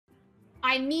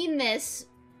I mean this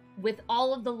with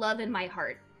all of the love in my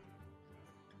heart.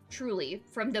 Truly,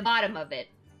 from the bottom of it.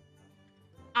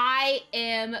 I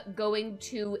am going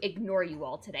to ignore you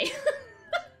all today.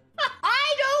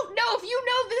 I don't know if you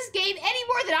know this game any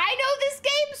more than I know this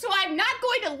game, so I'm not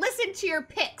going to listen to your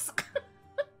picks.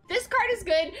 This card is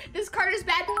good, this card is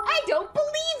bad. I don't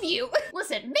believe you.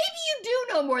 Listen, maybe you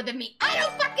do know more than me. I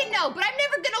don't fucking know, but I'm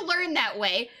never gonna learn that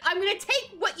way. I'm gonna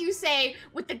take what you say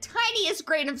with the tiniest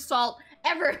grain of salt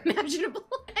ever imaginable.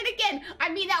 And again,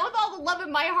 I mean that with all the love in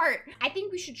my heart. I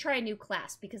think we should try a new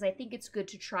class because I think it's good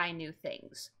to try new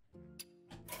things.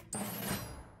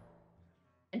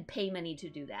 And pay money to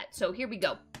do that. So here we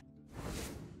go.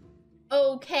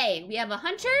 Okay, we have a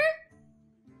hunter,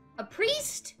 a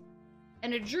priest,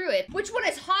 and a druid. Which one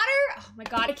is hotter? Oh my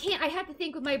god, I have to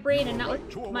think with my brain and not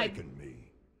with my...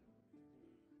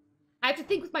 I have to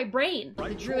think with my brain.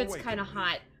 The druid's kind of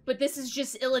hot. But this is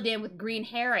just Illidan with green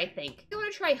hair, I think. I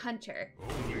want to try hunter.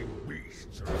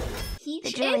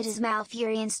 The druid is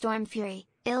Malfurion Stormfury,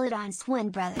 Illidan's twin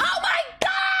brother. Oh my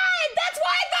god! That's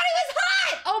why I thought he was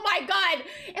hot! Oh my god!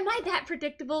 Am I that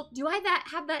predictable? Do I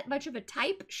have that much of a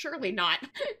type? Surely not.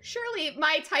 Surely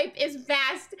my type is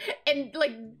vast and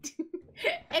like...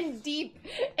 and deep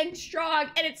and strong,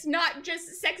 and it's not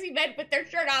just sexy men with their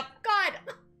shirt off. God.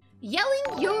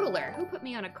 Yelling Yodeler. Who put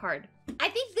me on a card? I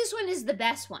think this one is the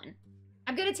best one.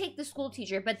 I'm gonna take the school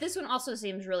teacher, but this one also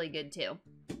seems really good too.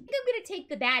 I think I'm gonna take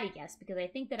the baddie guess because I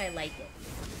think that I like it.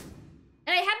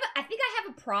 And I think I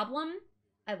have a problem.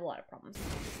 I have a lot of problems.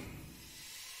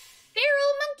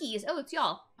 Feral monkeys. Oh, it's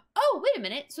y'all. Oh, wait a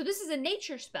minute. So this is a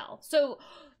nature spell. So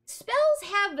spells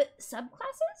have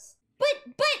subclasses?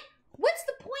 But what's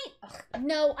the point? Ugh,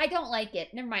 no, I don't like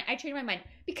it. Never mind. I changed my mind.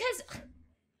 Because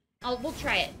we'll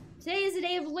try it. Today is a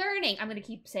day of learning. I'm gonna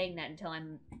keep saying that until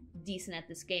I'm decent at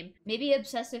this game. Maybe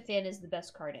Obsessive Fan is the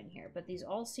best card in here, but these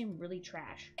all seem really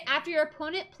trash. After your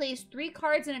opponent plays 3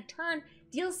 cards in a turn,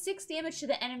 deal 6 damage to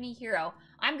the enemy hero.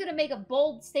 I'm gonna make a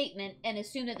bold statement and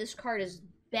assume that this card is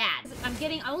bad.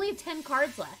 I only have 10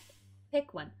 cards left.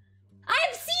 Pick one.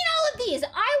 I've seen all of these. I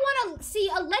want to see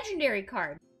a legendary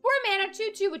card. 4 mana,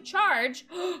 2/2 with charge.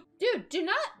 Dude, do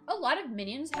not a lot of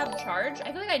minions have charge?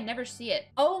 I feel like I never see it.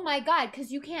 Oh my god,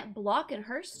 because you can't block in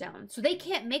Hearthstone. So they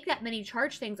can't make that many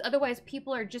charge things. Otherwise,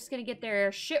 people are just gonna get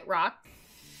their shit rocked.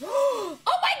 Oh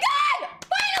my god!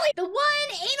 Finally! The one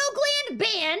anal gland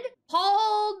band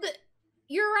called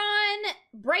Euron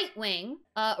Brightwing,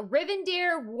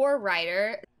 Rivendare War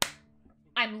Rider.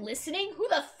 I'm listening? Who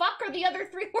the fuck are the other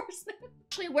 3 horsemen?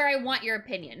 Actually, where I want your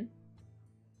opinion.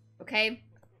 Okay?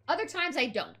 Other times I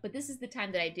don't, but this is the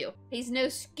time that I do. He's no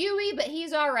skewy, but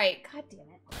he's alright. God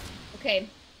damn it. Okay,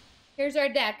 here's our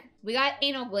deck. We got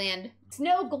Anal Gland. It's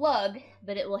no glug,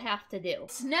 but it will have to do.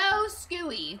 It's no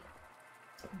skewy,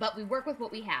 but we work with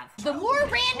what we have. The more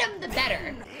random, the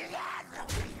better.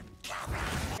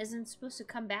 Isn't it supposed to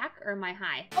come back, or am I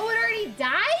high? Oh, it already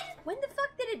died? When the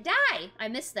fuck did it die? I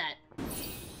missed that.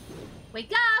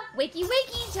 Wake up! Wakey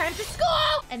wakey! Time for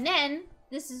school! And then...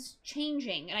 this is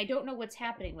changing, and I don't know what's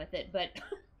happening with it, but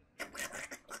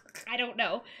I don't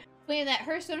know. Playing that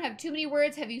Hearthstone have too many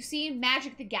words. Have you seen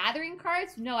Magic the Gathering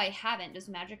cards? No, I haven't. Does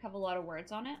Magic have a lot of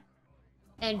words on it?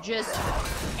 And just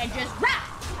rah,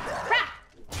 rah,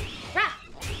 rah,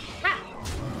 rah,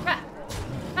 rah,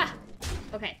 rah.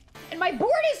 Okay. And my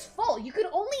board is full. You could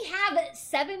only have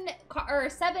 7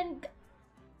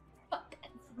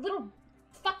 little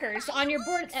fuckers on your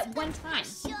board at one time.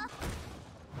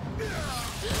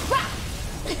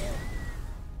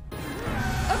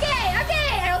 Okay,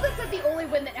 I don't think that's the only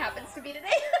win that happens to me today.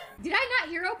 Did I not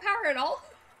hero power at all?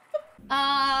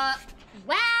 Wow,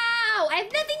 I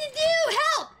have nothing to do,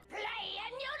 help! Play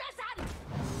in unison!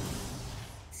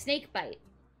 Snake bite.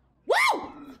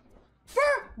 Whoa!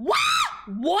 For what?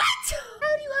 What?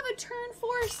 How do you have a turn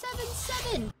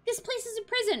 4/7/7? This place is a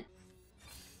prison.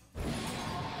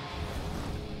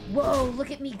 Whoa,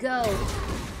 look at me go.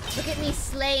 Look at me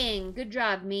slaying. Good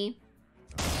job, me.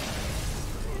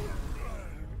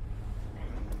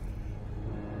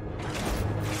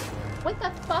 What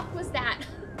the fuck was that?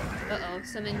 Uh-oh,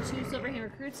 summon 2 Silverhand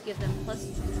recruits, give them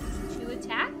 +2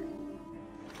 attack?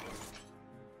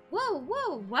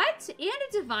 Whoa, what? And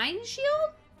a Divine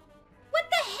Shield? What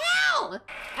the hell?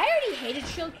 I already hated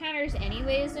shield counters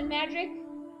anyways in Magic.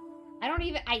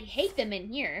 I hate them in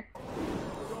here.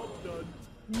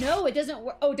 No, it doesn't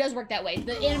work. Oh, it does work that way.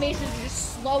 The animations are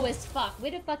just slow as fuck.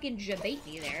 Way to fucking jabate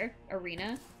me there,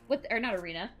 Arena. Or not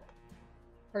Arena.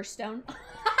 Hearthstone.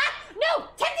 No!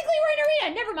 Technically we're in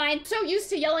Arena! Never mind. So used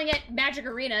to yelling at Magic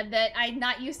Arena that I'm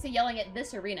not used to yelling at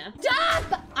this arena.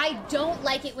 Stop! I don't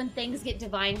like it when things get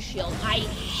Divine Shield. I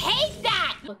hate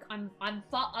that! Look,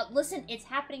 listen, it's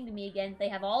happening to me again. They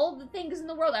have all of the things in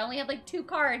the world. I only have like 2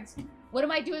 cards. What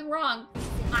am I doing wrong?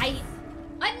 I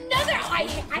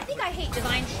think I hate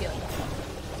Divine Shield.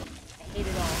 I hate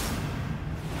it all.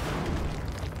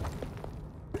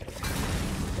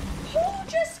 Who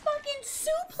just fucking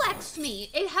suplexed me?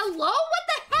 Hello? What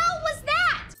the hell was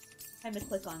that? Time to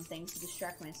click on things to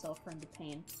distract myself from the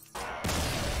pain.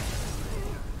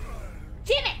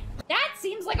 Damn it! That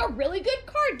seems like a really good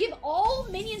card. Give all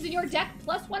minions in your deck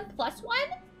 +1/+1?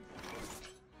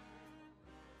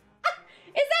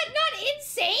 Is that not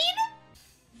insane?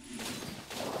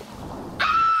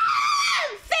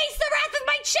 Ah! Face the wrath of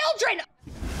my children!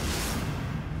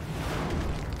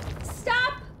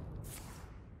 Stop!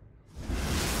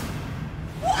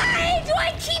 Why do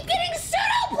I keep getting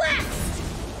pseudoplexed?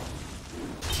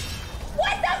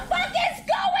 What the fuck is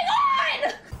going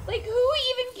on? Like, who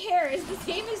even cares? This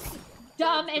game is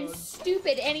dumb and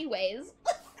stupid anyways.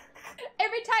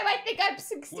 Every time I think I'm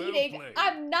succeeding,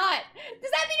 I'm not.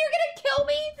 Does that mean you're gonna kill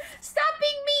me? Stop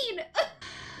being mean.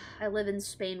 I live in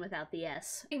Spain without the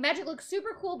S. Magic looks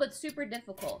super cool, but super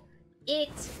difficult.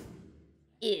 It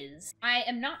is. I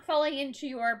am not falling into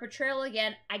your betrayal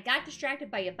again. I got distracted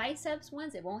by your biceps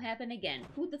once. It won't happen again.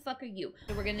 Who the fuck are you?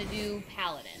 So we're gonna do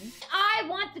Paladin. I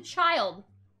want the child.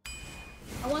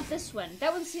 I want this one.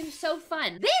 That one seems so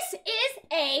fun. This is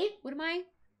a,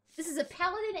 this is a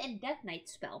Paladin and Death Knight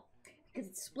spell. Because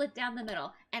it's split down the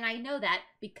middle. And I know that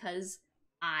because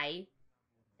I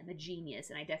am a genius.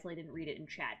 And I definitely didn't read it in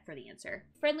chat for the answer.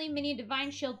 Friendly minion Divine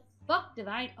Shield. Fuck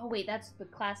Divine. Oh wait, that's the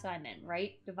class I'm in,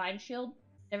 right? Divine Shield?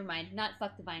 Never mind, not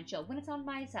fuck Divine Shield. When it's on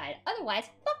my side. Otherwise,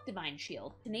 fuck Divine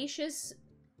Shield. Tenacious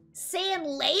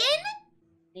Sandlayan?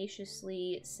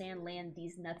 Tenaciously Sandland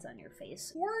these nuts on your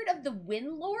face. Horde of the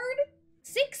Wind Lord?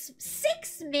 6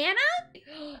 mana?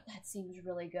 That seems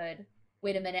really good.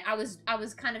 Wait a minute, I was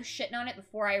kind of shitting on it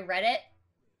before I read it,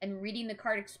 and reading the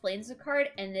card explains the card,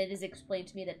 and it is explained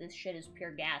to me that this shit is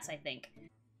pure gas, I think.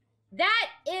 That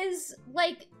is,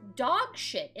 like, dog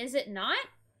shit, is it not?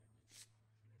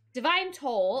 Divine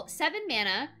Toll, 7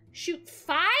 mana, shoot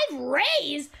 5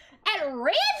 rays at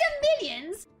random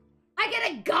minions. I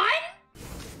get a gun?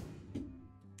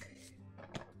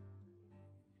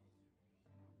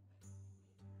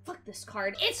 Fuck this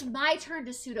card. It's my turn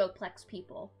to pseudoplex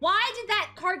people. Why did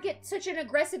that card get such an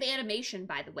aggressive animation,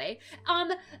 by the way?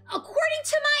 According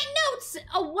to my notes,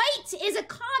 a white is a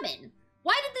common.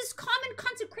 Why did this common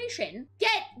consecration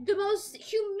get the most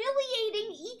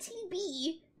humiliating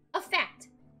ETB effect?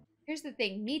 Here's the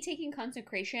thing, me taking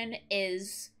consecration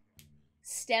is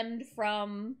stemmed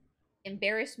from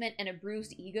embarrassment and a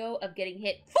bruised ego of getting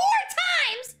hit 4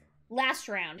 times last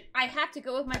round. I have to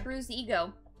go with my bruised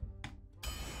ego.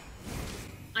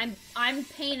 I'm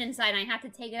pain inside and I have to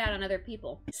take it out on other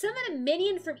people. Summon a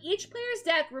minion from each player's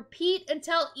deck, repeat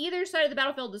until either side of the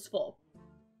battlefield is full.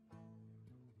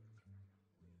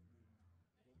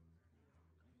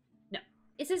 No.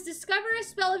 It says discover a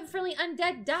spell if a friendly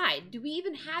undead died. Do we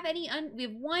even have any we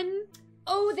have one?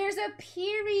 Oh, there's a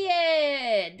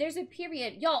period. There's a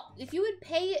period. Y'all, if you would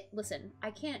pay, listen,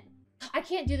 I can't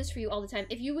do this for you all the time.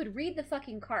 If you would read the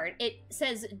fucking card, it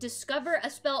says discover a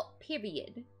spell,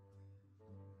 period.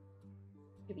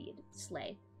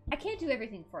 Slay. I can't do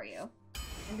everything for you.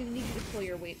 I'm gonna need you to pull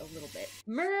your weight a little bit.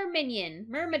 Myrmidon.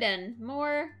 Myrmidon.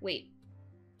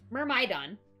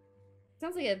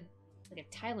 Sounds like a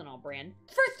Tylenol brand.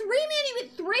 For 3 mana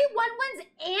with 3 1/1s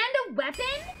and a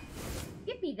weapon?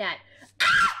 Give me that.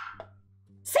 Ah!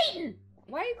 Satan!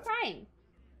 Why are you crying?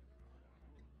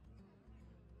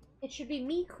 It should be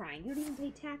me crying. You don't even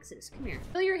pay taxes. Come here.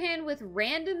 Fill your hand with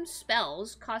random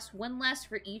spells. Cost 1 less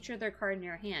for each other card in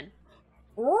your hand.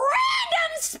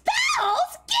 Random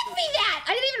spells? Give me that!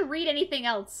 I didn't even read anything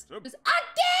else. It was a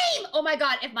game! Oh my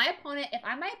god, if I'm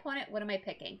my opponent, what am I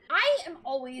picking? I am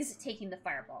always taking the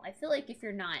fireball. I feel like if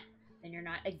you're not, then you're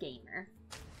not a gamer.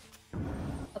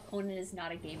 Opponent is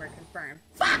not a gamer confirmed.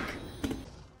 Fuck!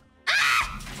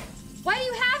 Ah! Why do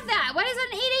you have that? Why does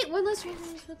an 8/8 1 less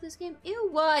reasons with this game?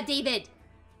 Ew, David.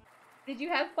 Did you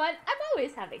have fun? I'm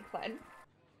always having fun.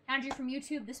 Andrew from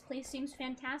YouTube, this place seems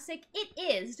fantastic. It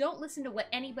is. Don't listen to what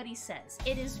anybody says.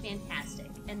 It is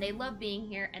fantastic. And they love being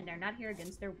here, and they're not here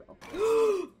against their will.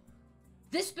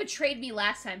 This betrayed me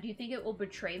last time. Do you think it will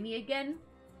betray me again?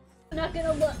 I'm not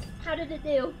gonna look. How did it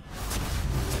do?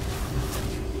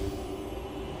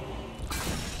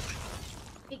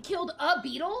 It killed a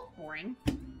beetle? Boring.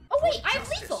 Oh wait, I'm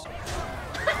lethal!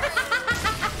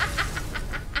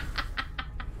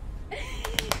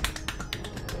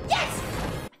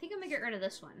 get rid of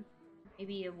this one.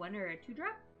 Maybe a 1 or a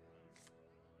 2-drop?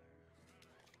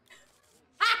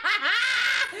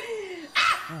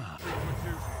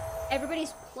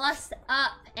 Everybody's plussed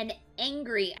up and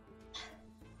angry.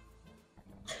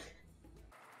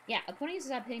 Yeah, opponent needs to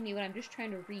stop hitting me when I'm just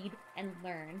trying to read and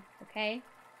learn, okay?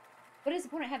 What does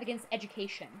opponent have against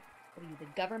education? What are you, the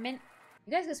government?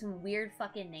 You guys got some weird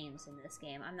fucking names in this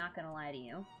game, I'm not gonna lie to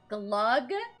you.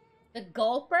 Glug? The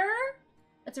Gulper?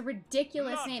 That's a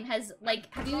ridiculous name. Have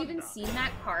you even seen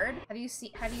that card? Have you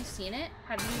seen it?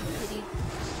 Did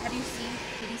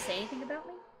he say anything about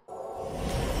me?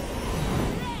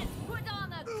 Let's put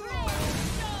on a great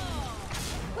show!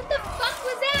 What the fuck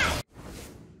was that?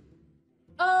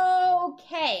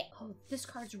 Okay. Oh, this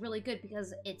card's really good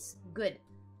because it's good.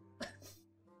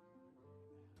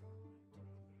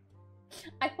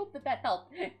 I hope that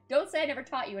helped. Don't say I never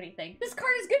taught you anything. This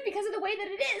card is good because of the way that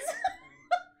it is.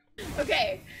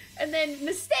 Okay, and then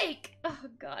mistake. Oh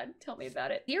god, tell me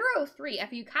about it. 0/3.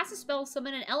 After you cast a spell,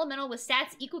 summon an elemental with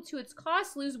stats equal to its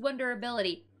cost, lose 1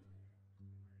 durability.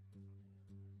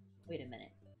 Wait a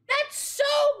minute. That's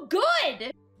so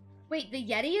good! Wait, the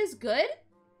Yeti is good?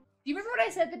 Do you remember what I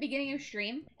said at the beginning of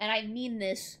stream? And I mean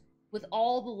this with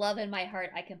all the love in my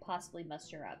heart I can possibly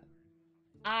muster up.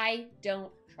 I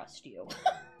don't trust you.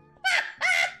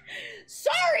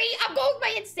 Sorry, I'm going with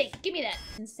my instinct. Give me that.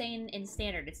 Insane in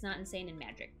standard. It's not insane in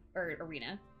magic or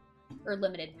arena or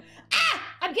limited. Ah!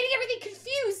 I'm getting everything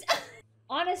confused.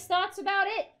 Honest thoughts about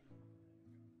it?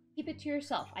 Keep it to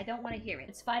yourself. I don't want to hear it.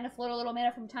 It's fine to float a little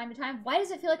mana from time to time. Why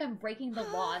does it feel like I'm breaking the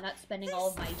law and not spending all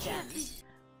of my gems?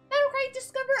 Battlecry,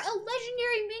 discover a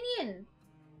legendary minion.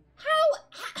 How?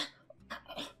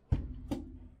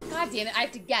 God damn it, I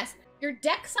have to guess. Your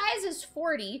deck size is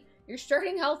 40. Your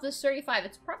starting health is 35.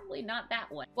 It's probably not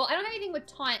that one. Well, I don't have anything with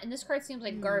taunt, and this card seems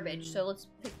like garbage, so let's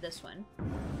pick this one.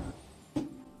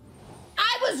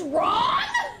 I was wrong?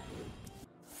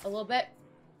 A little bit.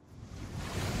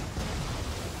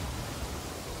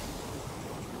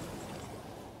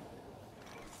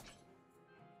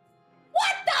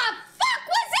 What the fuck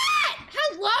was that?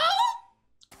 Hello?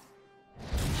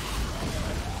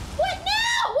 What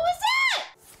now? What was that?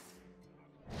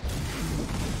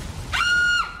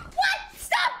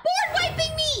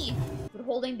 Would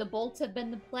holding the bolts have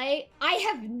been the play? I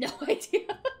have no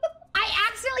idea. I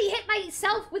accidentally hit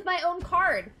myself with my own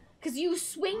card. Cause you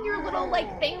swing your little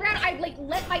thing around. I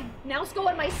let my mouse go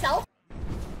on myself.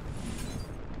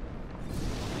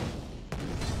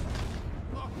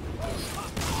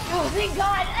 Oh, thank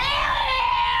God.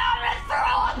 I'm gonna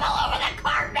throw up all over the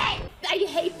carpet. I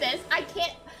hate this. I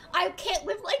can't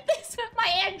live like this. My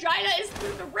angina is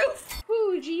through the roof.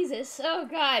 Ooh, Jesus. Oh,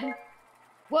 God.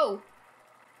 Whoa.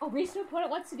 Oh, recent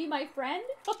opponent wants to be my friend?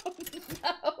 Oh,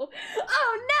 no. Oh,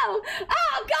 no.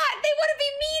 Oh, God. They want to be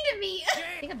mean to me.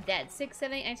 I think I'm dead. 6,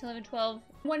 7, 8, 9, 10, 11, 12.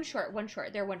 One short.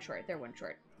 They're one short.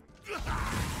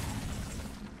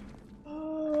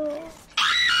 Oh.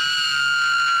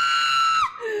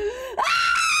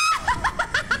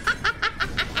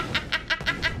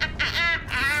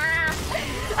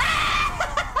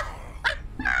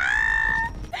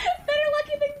 Better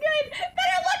lucky than good.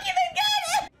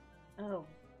 Oh.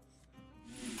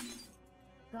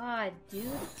 God, dude.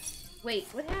 Wait,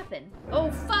 what happened?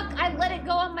 Oh, fuck! I let it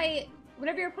go on my...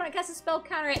 Whenever your opponent casts a spell,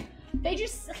 counter it. They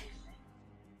just... I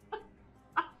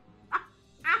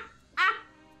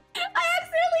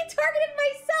accidentally targeted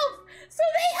myself! So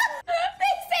they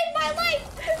saved my life!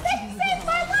 They saved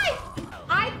my life!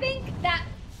 I think that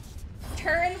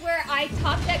turn where I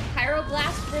top deck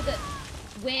Pyroblast for the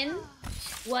win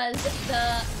was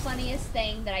the funniest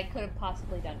thing that I could have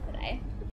possibly done today.